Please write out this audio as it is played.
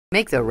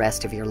Make the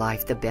rest of your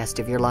life the best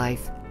of your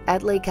life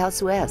at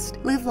Lakehouse West.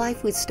 Live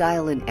life with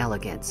style and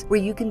elegance, where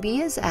you can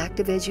be as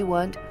active as you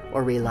want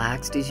or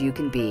relaxed as you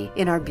can be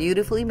in our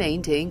beautifully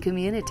maintained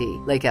community.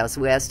 Lakehouse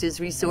West is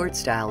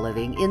resort-style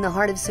living in the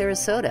heart of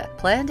Sarasota.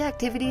 Planned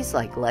activities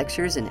like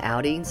lectures and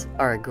outings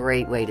are a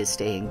great way to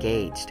stay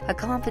engaged. A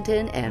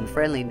competent and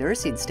friendly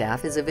nursing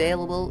staff is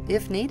available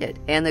if needed,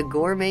 and the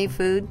gourmet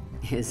food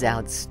is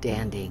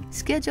outstanding.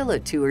 Schedule a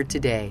tour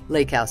today.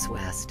 Lakehouse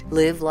West.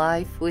 Live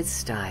life with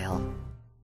style.